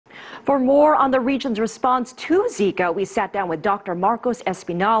For more on the region's response to Zika, we sat down with Dr. Marcos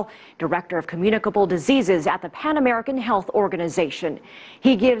Espinal, Director of Communicable Diseases at the Pan American Health Organization.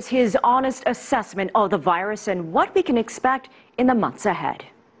 He gives his honest assessment of the virus and what we can expect in the months ahead.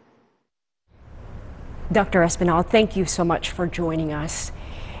 Dr. Espinal, thank you so much for joining us.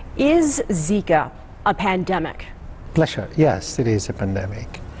 Is Zika a pandemic? Pleasure. Yes, it is a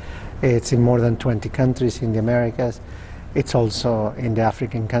pandemic. It's in more than 20 countries in the Americas. It's also in the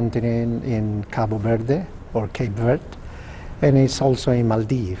African continent, in Cabo Verde or Cape Verde, and it's also in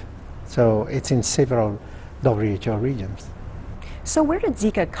Maldives. So it's in several WHO regions. So where did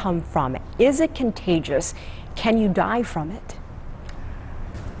Zika come from? Is it contagious? Can you die from it?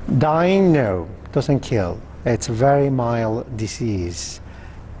 Dying, no, doesn't kill. It's a very mild disease.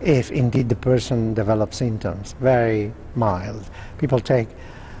 If indeed the person develops symptoms, very mild. People take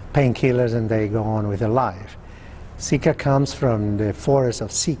painkillers and they go on with their life. Zika comes from the forest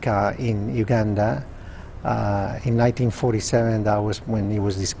of ZIKA in Uganda. In 1947, that was when it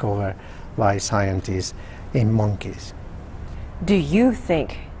was discovered by scientists in monkeys. Do you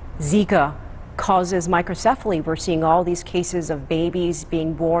think Zika causes microcephaly? We're seeing all these cases of babies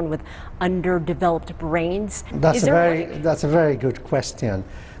being born with underdeveloped brains. That's a very good question,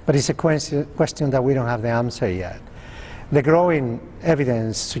 but it's a question that we don't have the answer yet. The growing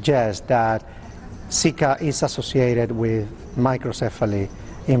evidence suggests that Zika is associated with microcephaly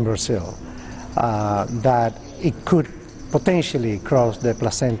in Brazil, that it could potentially cross the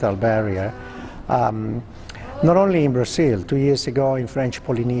placental barrier. Not only in Brazil, 2 years ago in French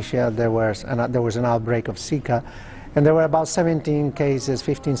Polynesia there was an outbreak of Zika, and there were about 15,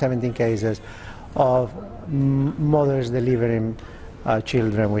 17 cases of mothers delivering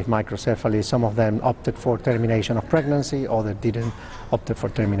children with microcephaly. Some of them opted for termination of pregnancy, others didn't opt for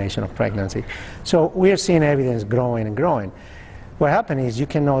termination of pregnancy. So we are seeing evidence growing and growing. What happened is you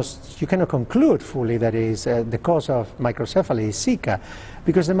cannot conclude fully that is the cause of microcephaly is Zika,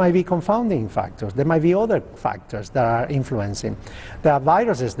 because there might be confounding factors. There might be other factors that are influencing. There are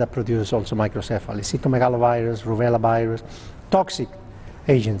viruses that produce also microcephaly, cytomegalovirus, rubella virus, toxic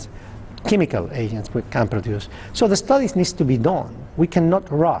agents, chemical agents we can produce. So the studies need to be done. We cannot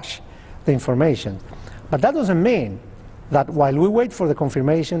rush the information. But that doesn't mean that while we wait for the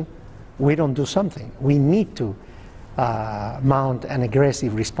confirmation, we don't do something. We need to mount an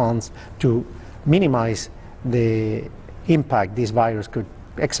aggressive response to minimize the impact this virus could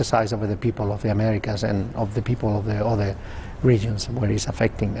exercise over the people of the Americas and of the people of the other regions where it's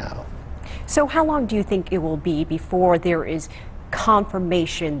affecting now. So how long do you think it will be before there is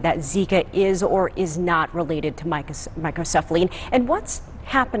confirmation that Zika is or is not related to microcephaly? And what's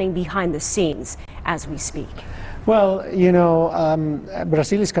happening behind the scenes as we speak? Well, you know,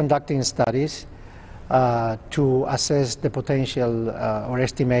 Brazil is conducting studies to assess the potential or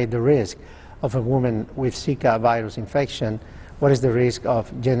estimate the risk of a woman with Zika virus infection. What is the risk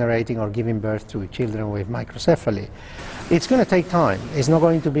of generating or giving birth to children with microcephaly? It's going to take time. It's not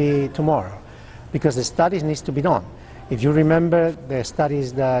going to be tomorrow, because the studies need to be done. If you remember the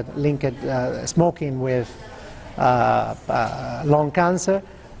studies that linked smoking with lung cancer,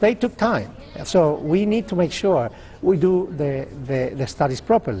 they took time. So we need to make sure we do the studies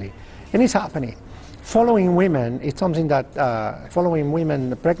properly. And it's happening. Following women, it's something that,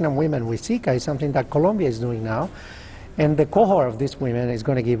 pregnant women with Zika is something that Colombia is doing now. And the cohort of these women is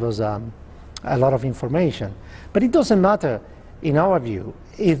going to give us a lot of information. But it doesn't matter, in our view,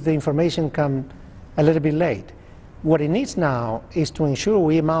 if the information comes a little bit late. What it needs now is to ensure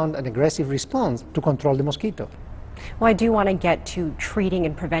we mount an aggressive response to control the mosquito. Well, I do want to get to treating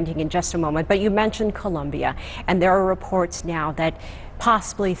and preventing in just a moment, but you mentioned Colombia, and there are reports now that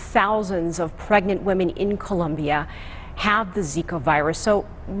possibly thousands of pregnant women in Colombia have the Zika virus. So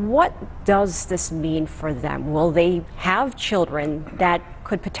what does this mean for them? Will they have children that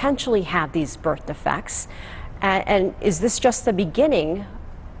could potentially have these birth defects? And is this just the beginning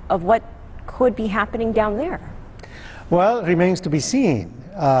of what could be happening down there? Well, it remains to be seen.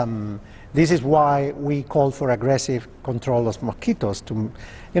 This is why we call for aggressive control of mosquitoes to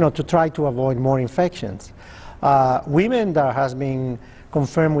try to avoid more infections. Women that has been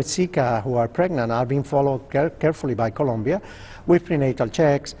confirmed with Zika who are pregnant are being followed carefully by Colombia with prenatal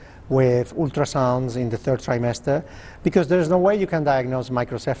checks, with ultrasounds in the third trimester, because there's no way you can diagnose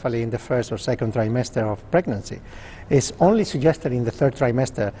microcephaly in the first or second trimester of pregnancy. It's only suggested in the third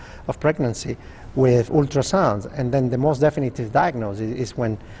trimester of pregnancy with ultrasounds, and then the most definitive diagnosis is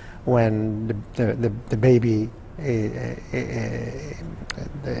when the baby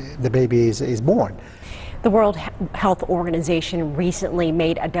is born. The World Health Organization recently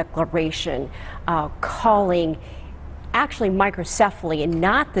made a declaration calling actually microcephaly and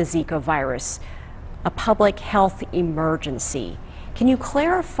not the Zika virus a public health emergency. Can you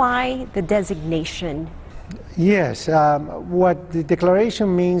clarify the designation? Yes, what the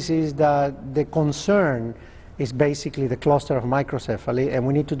declaration means is that the concern is basically the cluster of microcephaly, and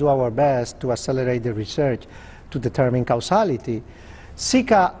we need to do our best to accelerate the research to determine causality.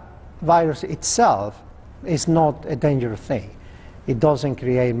 Zika virus itself is not a dangerous thing. It doesn't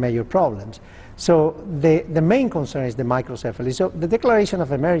create major problems. So the main concern is the microcephaly. So the declaration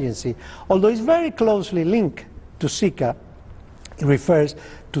of emergency, although it's very closely linked to Zika, it refers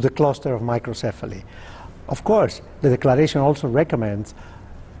to the cluster of microcephaly. Of course, the declaration also recommends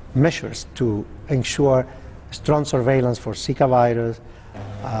measures to ensure strong surveillance for Zika virus,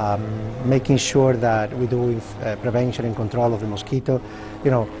 making sure that we're doing prevention and control of the mosquito,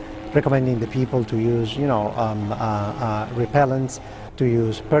 recommending the people to use, repellents, to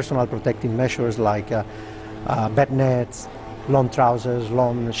use personal protective measures like bed nets, long trousers,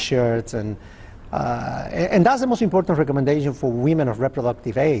 long shirts, and that's the most important recommendation for women of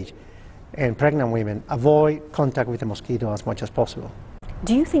reproductive age and pregnant women. Avoid contact with the mosquito as much as possible.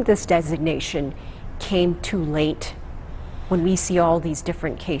 Do you think this designation came too late when we see all these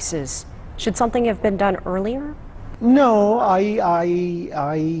different cases? Should something have been done earlier? No, I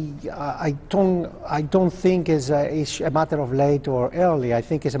don't think it's a matter of late or early. I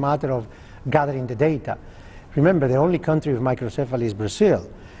think it's a matter of gathering the data. Remember, the only country with microcephaly is Brazil,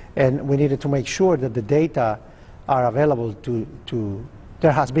 and we needed to make sure that the data are available to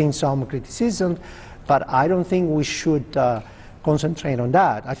there has been some criticism, but I don't think we should concentrate on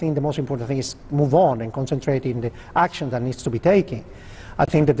that. I think the most important thing is move on and concentrate in the action that needs to be taken. I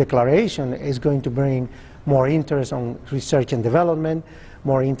think the declaration is going to bring more interest on research and development,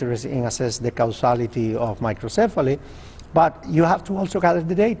 more interest in assess the causality of microcephaly, but you have to also gather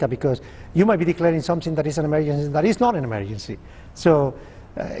the data, because you might be declaring something that is an emergency that is not an emergency. So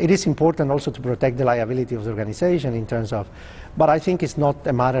it is important also to protect the liability of the organization in terms of, but I think it's not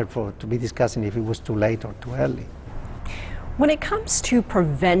a matter to be discussing if it was too late or too early. When it comes to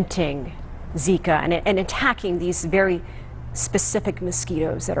preventing Zika and attacking these very specific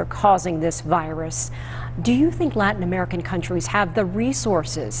mosquitoes that are causing this virus, do you think Latin American countries have the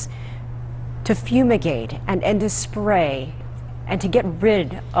resources to fumigate and to spray and to get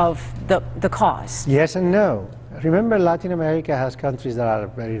rid of the cause? Yes and no. Remember, Latin America has countries that are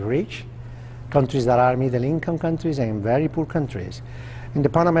very rich, countries that are middle-income countries, and very poor countries. In the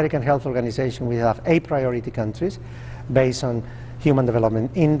Pan American Health Organization, we have 8 priority countries based on Human Development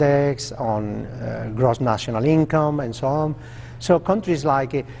Index, on gross national income, and so on. So countries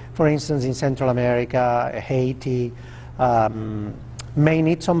like, for instance, in Central America, Haiti, may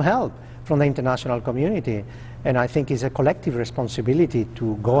need some help from the international community. And I think it's a collective responsibility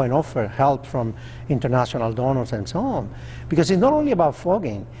to go and offer help from international donors and so on. Because it's not only about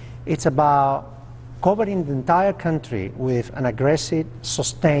fogging, it's about covering the entire country with an aggressive,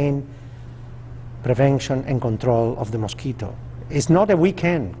 sustained prevention and control of the mosquito. It's not a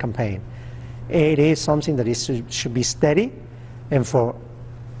weekend campaign. It is something that should be steady, and for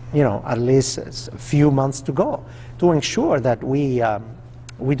at least a few months to go, to ensure that we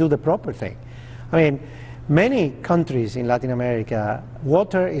do the proper thing. I mean, many countries in Latin America,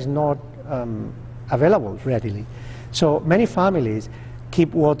 water is not available readily. So many families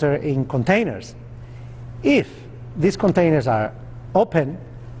keep water in containers. If these containers are open,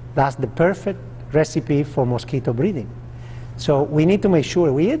 that's the perfect recipe for mosquito breeding. So we need to make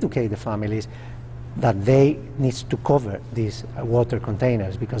sure we educate the families that they need to cover these water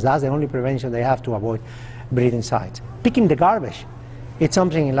containers, because that's the only prevention they have to avoid breeding sites. Picking the garbage, it's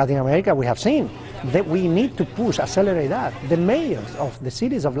something in Latin America we have seen that we need to push, accelerate that. The mayors of the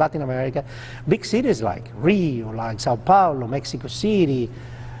cities of Latin America, big cities like Rio, like Sao Paulo, Mexico City,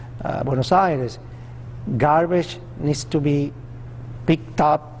 Buenos Aires, garbage needs to be picked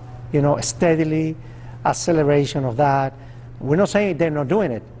up, steadily, acceleration of that. We're not saying they're not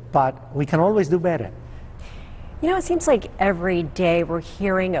doing it, but we can always do better. It seems like every day we're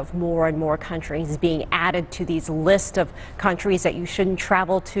hearing of more and more countries being added to these lists of countries that you shouldn't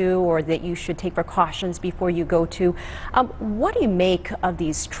travel to or that you should take precautions before you go to. What do you make of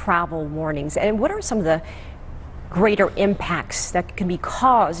these travel warnings, and what are some of the greater impacts that can be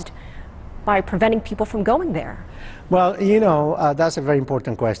caused by preventing people from going there? Well, that's a very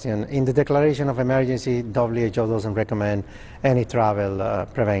important question. In the Declaration of Emergency, WHO doesn't recommend any travel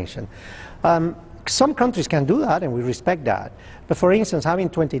prevention. Some countries can do that, and we respect that. But for instance, having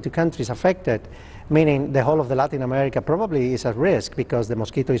 22 countries affected, meaning the whole of the Latin America probably is at risk because the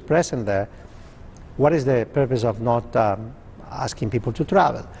mosquito is present there. What is the purpose of not asking people to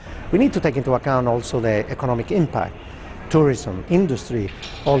travel? We need to take into account also the economic impact. tourism industry,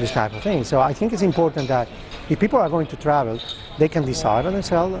 all these type of things. So I think it's important that if people are going to travel, they can decide on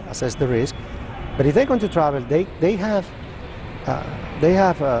themselves, assess the risk. But if they're going to travel, they have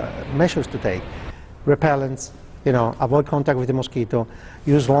measures to take, repellents, avoid contact with the mosquito,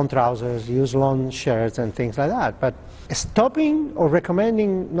 use long trousers, use long shirts and things like that. But stopping or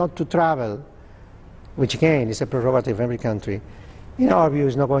recommending not to travel, which again is a prerogative of every country, in our view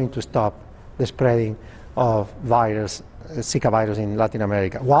is not going to stop the spreading of virus, Zika virus in Latin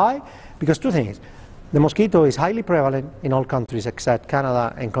America. Why? Because two things. The mosquito is highly prevalent in all countries except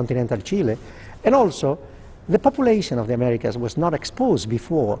Canada and continental Chile, and also the population of the Americas was not exposed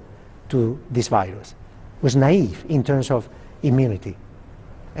before to this virus, was naive in terms of immunity,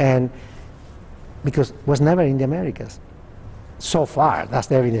 and because it was never in the Americas. So far, that's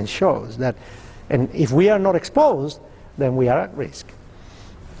the evidence shows that, and if we are not exposed, then we are at risk.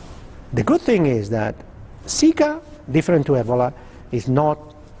 The good thing is that Zika, different to Ebola, is not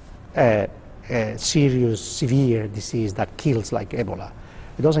a serious, severe disease that kills like Ebola.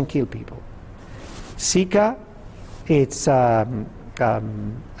 It doesn't kill people. Zika, it's a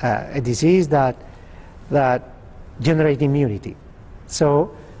disease that generates immunity.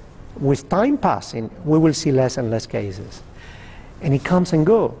 So with time passing, we will see less and less cases. And it comes and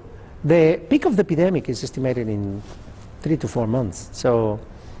goes. The peak of the epidemic is estimated in 3 to 4 months. So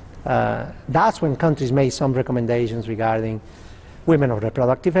that's when countries made some recommendations regarding women of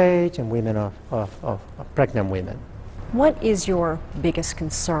reproductive age and women of pregnant women. What is your biggest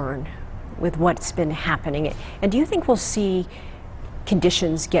concern with what's been happening? And do you think we'll see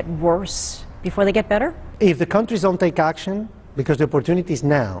conditions get worse before they get better? If the countries don't take action, because the opportunity is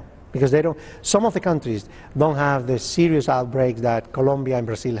now, because they don't, some of the countries don't have the serious outbreaks that Colombia and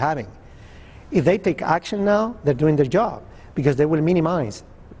Brazil having. If they take action now, they're doing their job, because they will minimize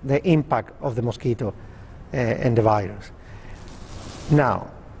the impact of the mosquito and the virus.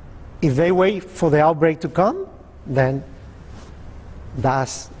 Now, if they wait for the outbreak to come, then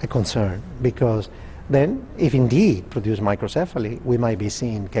that's a concern, because then if indeed produce microcephaly, we might be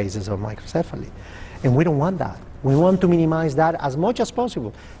seeing cases of microcephaly. And we don't want that. We want to minimize that as much as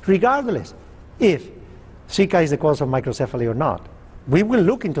possible, regardless if Zika is the cause of microcephaly or not. We will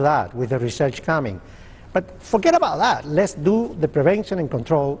look into that with the research coming. But forget about that. Let's do the prevention and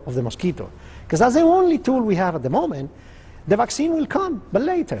control of the mosquito, because that's the only tool we have at the moment. The vaccine will come, but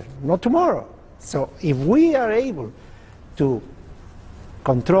later, not tomorrow. So if we are able to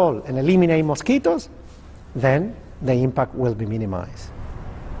control and eliminate mosquitoes, then the impact will be minimized.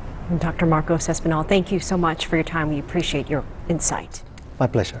 Dr. Marcos Espinal, thank you so much for your time. We appreciate your insight. My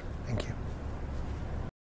pleasure.